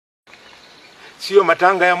Sio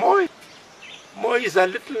matanga ya Moi. Moi is a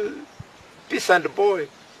little peasant boy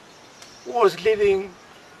who was living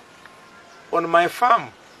on my farm.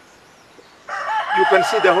 You can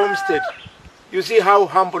see the homestead. You see how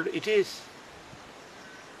humble it is.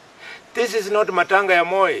 This is not matanga ya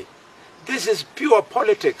Moi. This is pure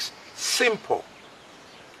politics, simple.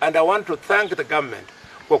 And I want to thank the government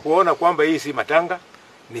kwa kuona kwamba hii si matanga,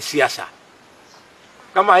 ni siasa.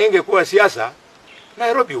 Kama haingekuwa siasa,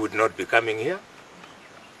 Nairobi would not be coming here.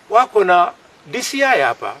 Wako na DCI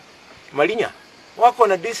hapa, Malinya. Wako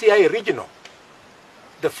na DCI regional.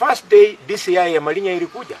 The first day DCI ya Malinya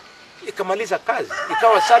ilikuja, ikamaliza kazi,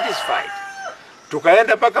 ikawa satisfied.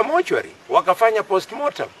 Tukaenda mpaka mortuary, wakafanya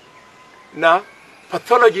postmortem. Na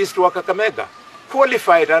pathologist wa Kakamega,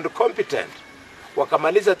 qualified and competent.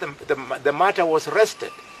 Wakamaliza, the matter was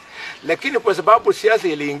rested. Lakini kwa sababu siasa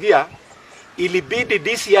iliingia, ilibidi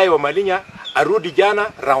DCI wa Malinya arudi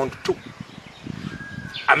jana round 2.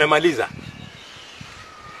 Amemaliza.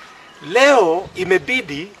 Leo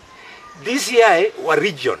imebidi DCI wa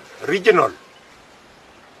regional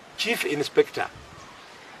Chief Inspector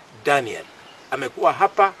Daniel amekuwa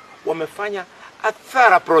hapa, wamefanya a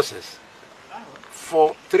thorough process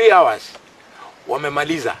for 3 hours.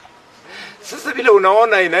 Wamemaliza. Sasa vile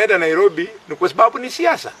unaona inaenda Nairobi ni kwa sababu ni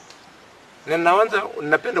siasa. Na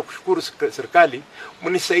napenda kushukuru serikali,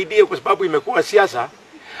 mnisaidie kwa sababu imekuwa siasa.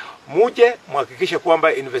 Muje muhakikishe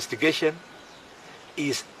kwamba investigation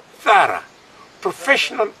is thorough,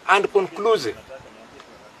 professional and conclusive.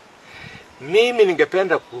 Mimi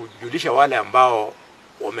ningependa kujulisha wale ambao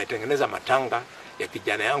wametengeneza matanga ya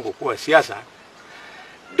kijana yangu kuwa siasa.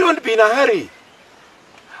 Don't be in a hurry.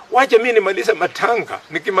 Waje mimi nimalize matanga.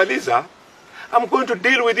 Nikimaliza, I'm going to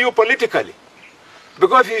deal with you politically.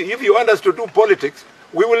 Because if you want us to do politics,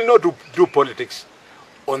 we will not do politics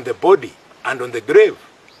on the body and on the grave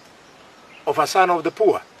of a son of the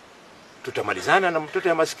poor. Tutamalizana na mtoto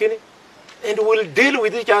ya maskini, and we'll deal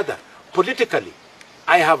with each other politically.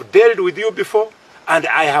 I have dealt with you before, and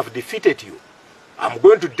I have defeated you. I'm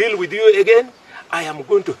going to deal with you again. I am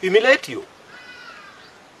going to humiliate you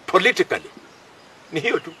politically. Ni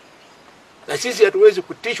hiyo tu. Na sisi hatuwezi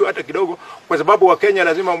kutishwa hata kidogo, kwa sababu wa Kenya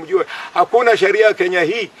lazima mjue hakuna sheria Kenya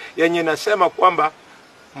hii yenye nasema kwamba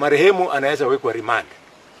marehemu anaweza wekwa remand.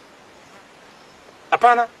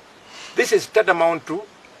 Hapana. This is tantamount to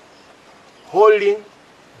holding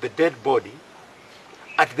the dead body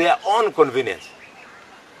at their own convenience.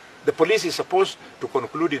 The police is supposed to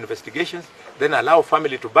conclude investigations, then allow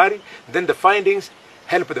family to bury, then the findings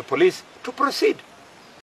help the police to proceed.